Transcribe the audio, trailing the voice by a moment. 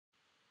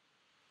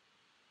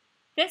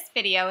This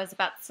video is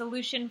about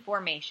solution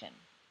formation.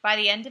 By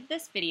the end of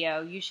this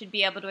video, you should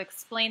be able to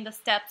explain the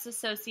steps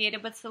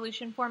associated with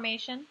solution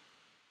formation,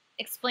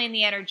 explain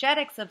the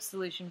energetics of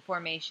solution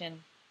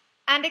formation,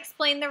 and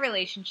explain the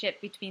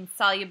relationship between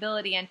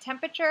solubility and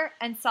temperature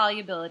and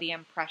solubility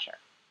and pressure.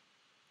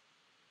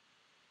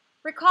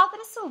 Recall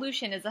that a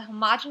solution is a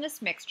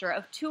homogeneous mixture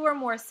of two or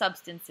more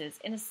substances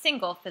in a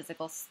single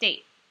physical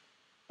state.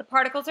 The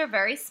particles are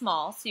very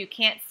small, so you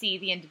can't see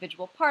the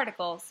individual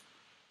particles,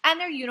 and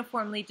they're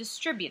uniformly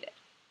distributed.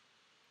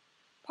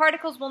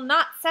 Particles will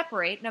not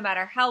separate no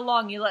matter how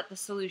long you let the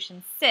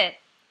solution sit,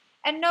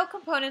 and no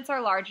components are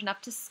large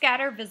enough to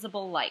scatter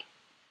visible light.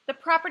 The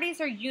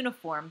properties are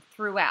uniform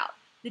throughout.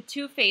 The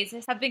two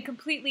phases have been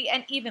completely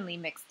and evenly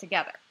mixed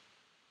together.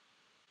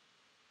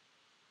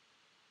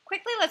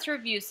 Quickly, let's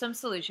review some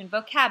solution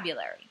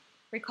vocabulary.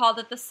 Recall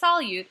that the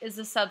solute is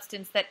a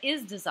substance that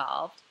is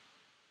dissolved.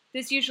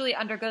 This usually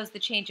undergoes the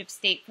change of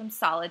state from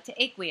solid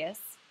to aqueous.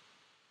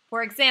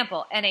 For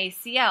example,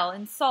 NaCl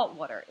in salt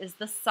water is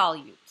the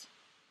solute.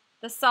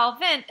 The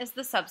solvent is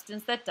the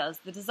substance that does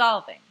the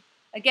dissolving.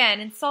 Again,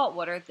 in salt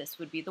water, this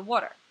would be the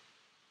water.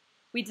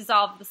 We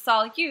dissolve the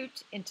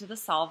solute into the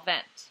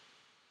solvent.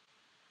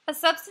 A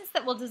substance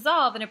that will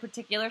dissolve in a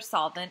particular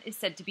solvent is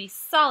said to be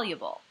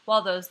soluble,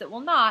 while those that will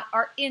not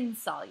are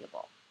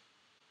insoluble.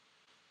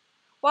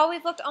 While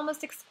we've looked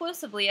almost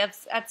exclusively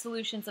at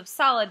solutions of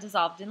solid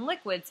dissolved in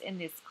liquids in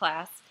this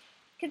class,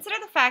 consider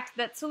the fact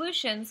that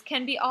solutions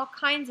can be all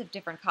kinds of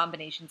different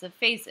combinations of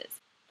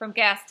phases, from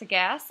gas to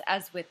gas,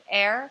 as with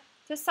air,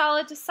 to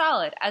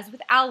solid, as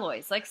with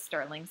alloys like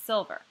sterling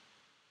silver.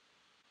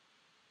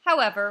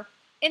 However,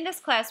 in this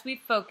class we've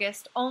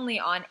focused only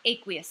on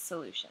aqueous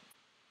solutions.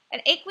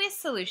 An aqueous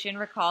solution,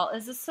 recall,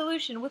 is a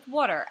solution with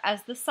water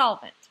as the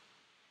solvent.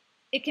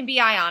 It can be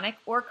ionic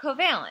or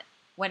covalent.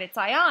 When it's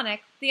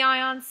ionic, the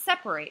ions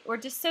separate or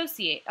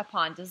dissociate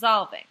upon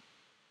dissolving.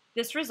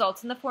 This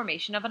results in the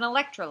formation of an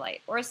electrolyte,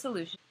 or a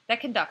solution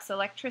that conducts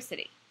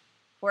electricity.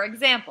 For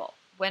example,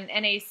 when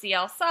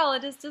NaCl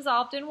solid is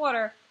dissolved in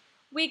water,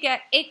 we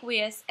get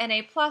aqueous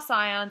Na+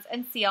 ions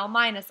and Cl-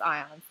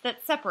 ions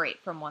that separate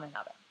from one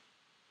another.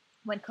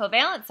 When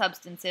covalent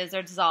substances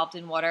are dissolved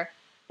in water,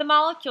 the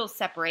molecules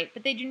separate,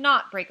 but they do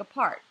not break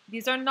apart.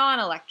 These are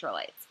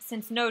non-electrolytes.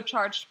 Since no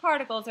charged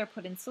particles are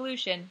put in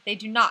solution, they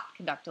do not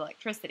conduct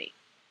electricity.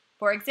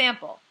 For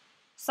example,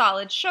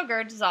 solid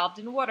sugar dissolved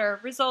in water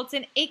results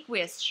in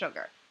aqueous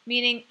sugar,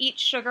 meaning each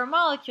sugar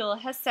molecule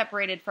has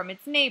separated from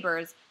its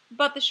neighbors,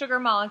 but the sugar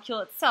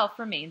molecule itself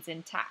remains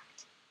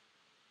intact.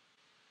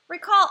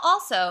 Recall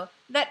also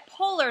that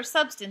polar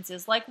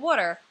substances like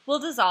water will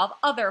dissolve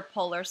other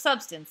polar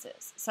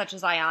substances, such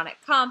as ionic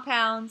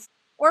compounds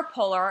or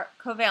polar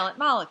covalent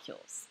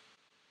molecules.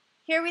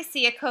 Here we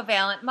see a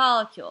covalent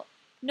molecule.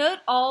 Note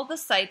all the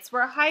sites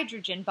where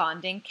hydrogen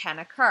bonding can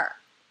occur.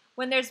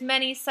 When there's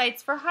many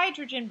sites for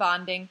hydrogen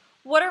bonding,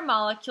 water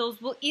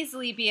molecules will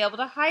easily be able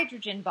to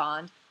hydrogen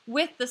bond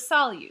with the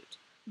solute,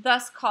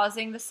 thus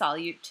causing the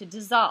solute to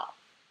dissolve.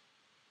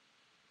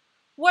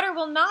 Water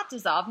will not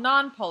dissolve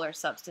nonpolar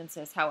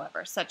substances,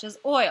 however, such as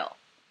oil.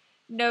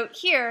 Note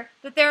here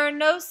that there are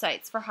no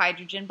sites for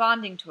hydrogen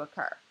bonding to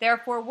occur.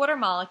 Therefore, water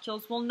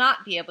molecules will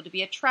not be able to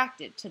be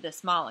attracted to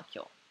this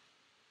molecule.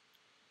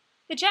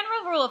 The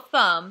general rule of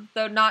thumb,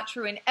 though not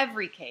true in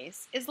every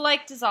case, is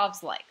like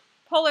dissolves like.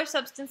 Polar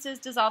substances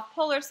dissolve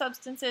polar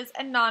substances,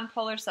 and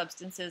nonpolar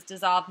substances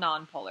dissolve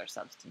nonpolar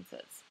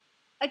substances.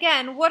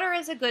 Again, water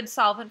is a good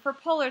solvent for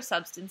polar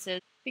substances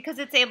because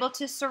it's able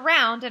to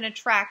surround and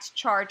attract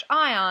charged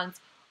ions,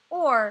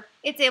 or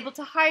it's able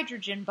to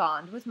hydrogen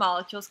bond with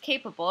molecules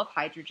capable of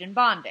hydrogen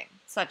bonding,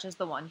 such as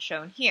the one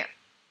shown here.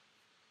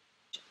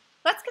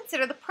 Let's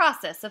consider the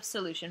process of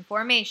solution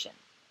formation.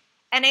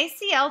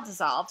 NaCl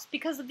dissolves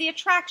because of the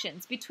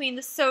attractions between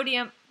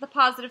the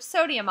positive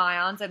sodium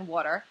ions and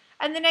water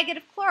and the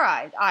negative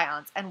chloride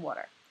ions and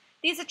water.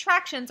 These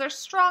attractions are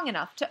strong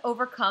enough to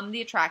overcome the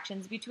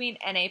attractions between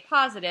Na+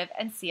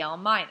 and Cl-.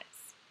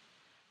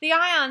 The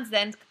ions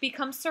then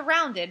become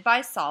surrounded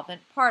by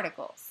solvent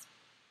particles.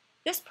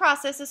 This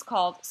process is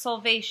called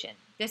solvation.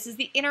 This is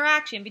the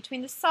interaction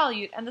between the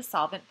solute and the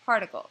solvent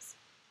particles.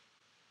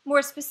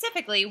 More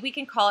specifically, we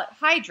can call it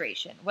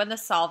hydration when the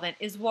solvent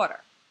is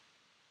water.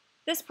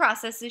 This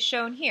process is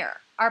shown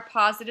here. Our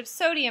positive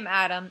sodium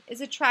atom is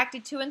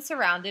attracted to and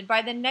surrounded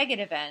by the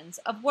negative ends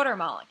of water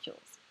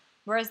molecules,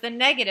 whereas the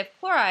negative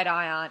chloride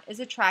ion is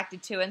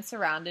attracted to and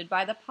surrounded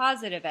by the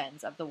positive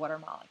ends of the water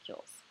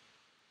molecules.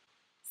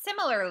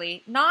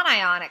 Similarly,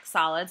 non-ionic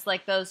solids,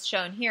 like those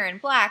shown here in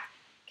black,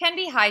 can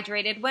be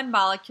hydrated when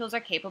molecules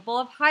are capable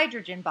of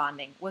hydrogen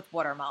bonding with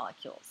water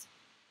molecules.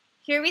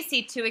 Here we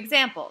see two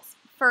examples.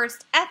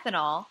 First,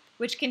 ethanol,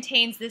 which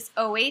contains this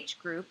OH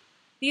group.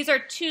 These are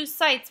two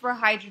sites where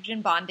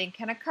hydrogen bonding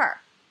can occur.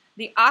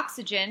 The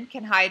oxygen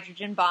can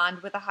hydrogen bond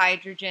with a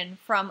hydrogen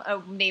from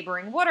a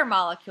neighboring water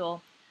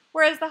molecule,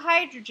 whereas the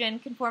hydrogen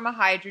can form a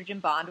hydrogen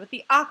bond with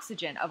the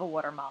oxygen of a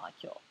water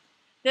molecule.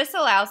 This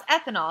allows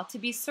ethanol to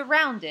be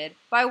surrounded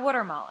by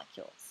water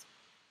molecules.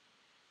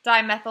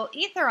 Dimethyl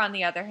ether, on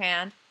the other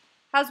hand,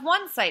 has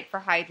one site for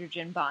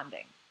hydrogen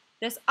bonding.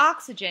 This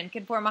oxygen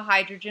can form a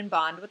hydrogen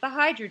bond with the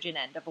hydrogen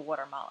end of a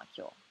water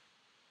molecule.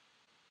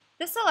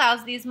 This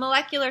allows these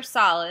molecular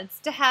solids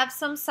to have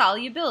some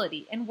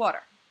solubility in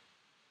water.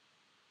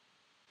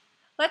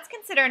 Let's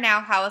consider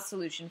now how a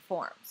solution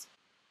forms.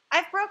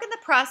 I've broken the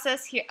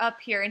process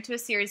up here into a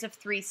series of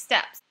 3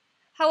 steps.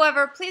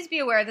 However, please be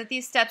aware that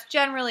these steps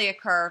generally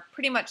occur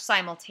pretty much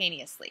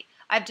simultaneously.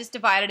 I've just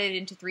divided it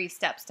into 3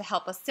 steps to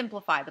help us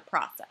simplify the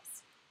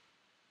process.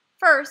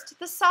 First,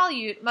 the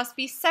solute must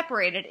be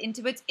separated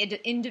into its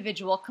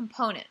individual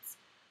components.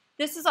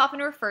 This is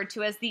often referred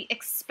to as the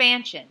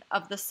expansion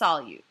of the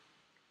solute.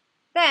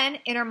 Then,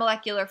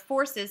 intermolecular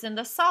forces in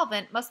the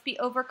solvent must be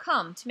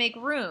overcome to make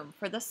room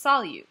for the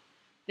solute.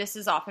 This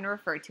is often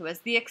referred to as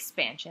the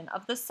expansion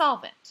of the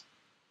solvent.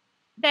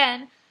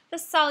 Then, the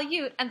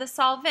solute and the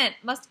solvent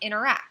must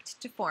interact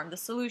to form the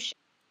solution.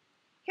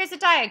 Here's a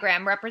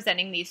diagram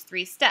representing these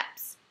 3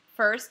 steps.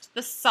 First,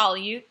 the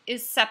solute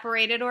is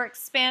separated or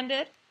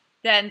expanded.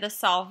 Then the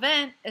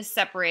solvent is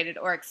separated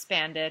or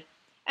expanded.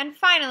 And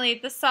finally,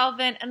 the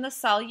solvent and the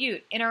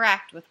solute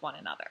interact with one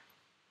another.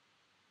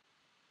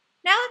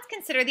 Now let's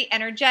consider the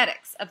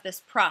energetics of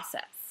this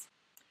process.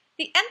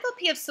 The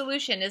enthalpy of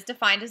solution is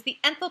defined as the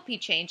enthalpy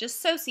change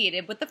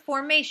associated with the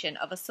formation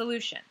of a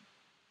solution.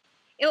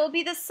 It will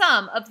be the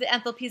sum of the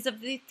enthalpies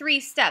of the 3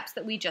 steps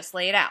that we just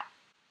laid out,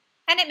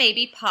 and it may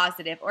be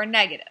positive or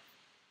negative.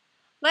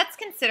 Let's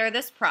consider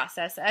this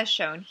process as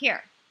shown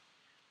here.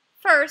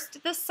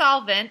 First, the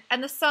solvent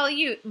and the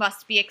solute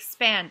must be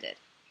expanded.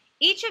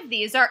 Each of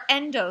these are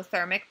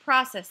endothermic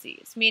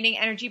processes, meaning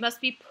energy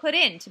must be put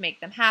in to make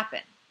them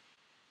happen.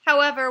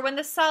 However, when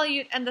the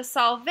solute and the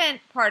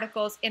solvent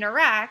particles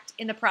interact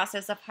in the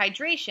process of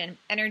hydration,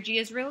 energy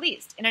is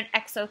released in an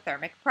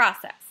exothermic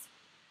process.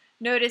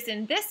 Notice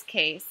in this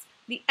case,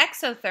 the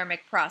exothermic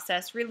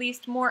process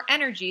released more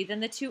energy than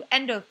the 2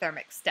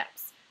 endothermic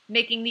steps,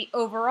 making the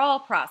overall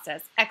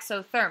process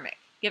exothermic,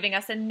 giving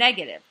us a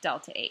negative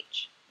delta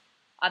H.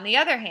 On the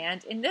other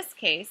hand, in this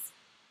case,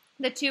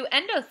 the 2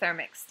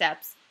 endothermic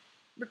steps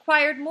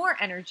required more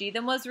energy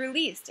than was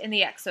released in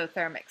the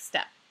exothermic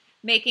step,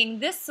 making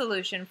this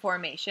solution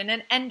formation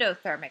an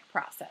endothermic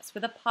process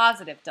with a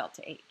positive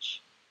delta H.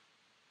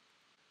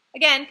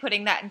 Again,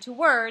 putting that into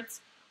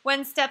words,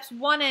 when steps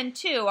 1 and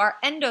 2 are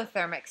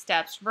endothermic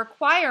steps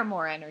require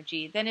more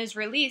energy than is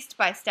released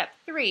by step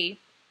 3,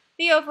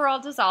 the overall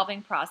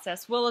dissolving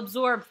process will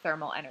absorb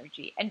thermal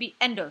energy and be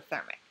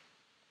endothermic.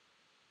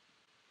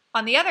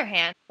 On the other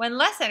hand, when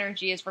less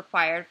energy is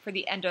required for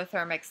the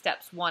endothermic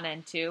steps 1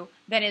 and 2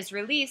 than is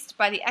released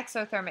by the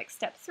exothermic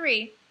step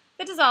 3,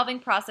 the dissolving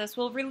process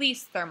will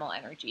release thermal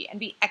energy and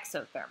be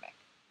exothermic.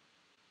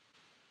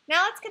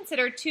 Now let's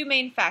consider 2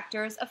 main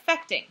factors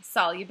affecting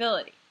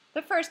solubility.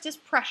 The first is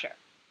pressure.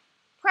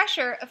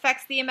 Pressure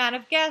affects the amount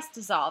of gas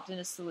dissolved in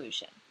a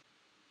solution.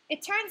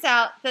 It turns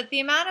out that the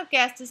amount of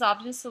gas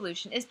dissolved in a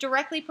solution is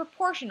directly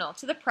proportional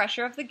to the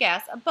pressure of the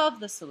gas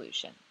above the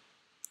solution.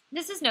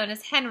 This is known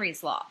as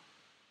Henry's law.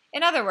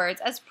 In other words,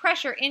 as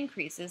pressure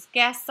increases,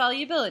 gas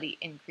solubility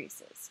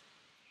increases.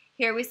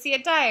 Here we see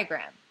a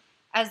diagram.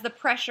 As the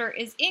pressure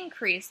is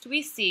increased,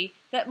 we see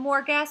that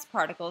more gas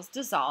particles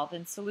dissolve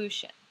in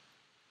solution.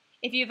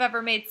 If you've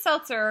ever made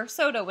seltzer or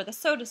soda with a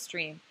soda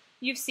stream,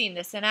 you've seen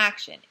this in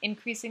action.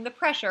 Increasing the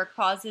pressure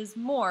causes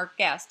more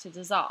gas to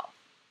dissolve.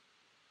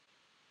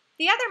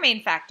 The other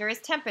main factor is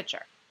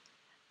temperature.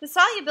 The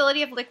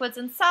solubility of liquids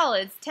and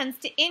solids tends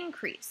to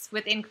increase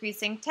with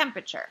increasing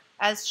temperature,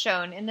 as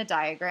shown in the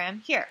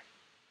diagram here.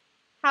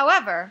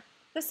 However,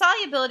 the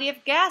solubility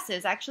of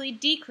gases actually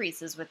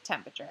decreases with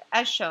temperature,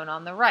 as shown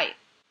on the right.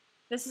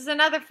 This is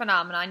another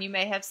phenomenon you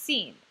may have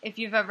seen if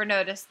you've ever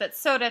noticed that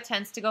soda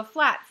tends to go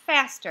flat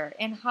faster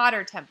in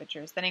hotter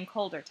temperatures than in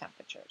colder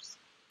temperatures.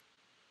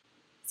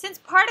 Since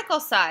particle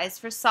size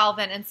for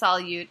solvent and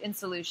solute in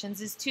solutions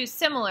is too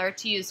similar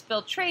to use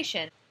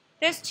filtration,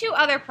 there's 2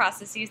 other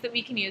processes that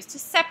we can use to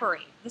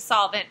separate the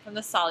solvent from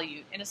the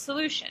solute in a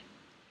solution.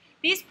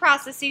 These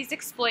processes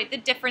exploit the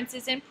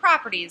differences in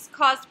properties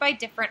caused by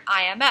different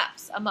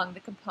IMFs among the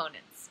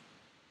components.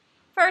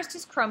 First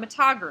is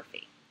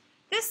chromatography.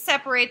 This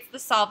separates the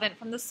solvent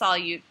from the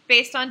solute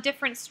based on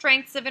different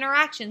strengths of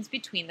interactions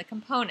between the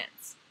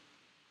components.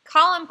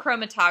 Column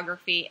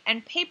chromatography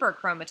and paper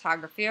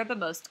chromatography are the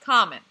most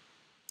common.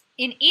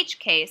 In each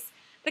case,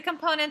 the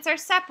components are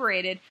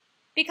separated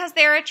because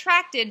they are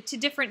attracted to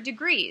different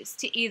degrees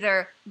to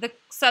either the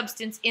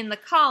substance in the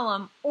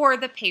column or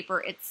the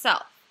paper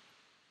itself.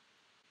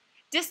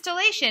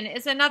 Distillation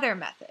is another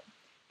method.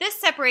 This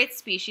separates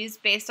species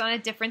based on a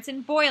difference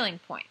in boiling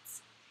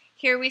points.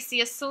 Here we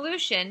see a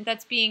solution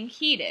that's being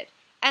heated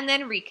and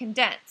then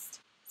recondensed.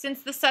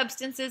 Since the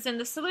substances in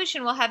the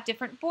solution will have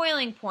different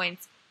boiling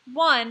points,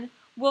 one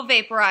will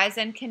vaporize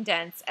and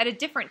condense at a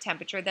different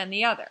temperature than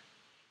the other.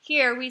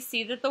 Here we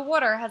see that the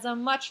water has a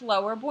much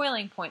lower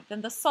boiling point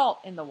than the salt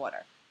in the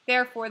water.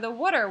 Therefore, the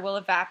water will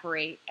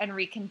evaporate and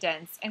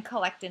recondense and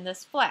collect in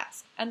this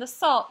flask, and the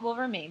salt will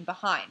remain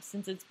behind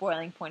since its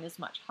boiling point is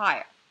much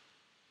higher.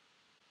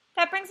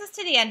 That brings us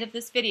to the end of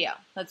this video.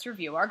 Let's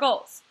review our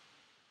goals.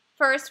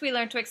 First, we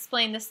learned to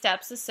explain the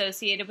steps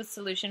associated with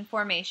solution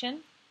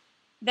formation.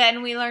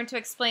 Then we learned to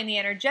explain the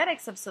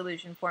energetics of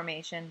solution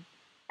formation.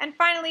 And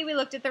finally, we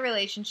looked at the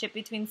relationship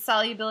between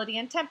solubility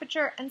and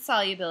temperature and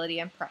solubility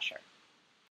and pressure.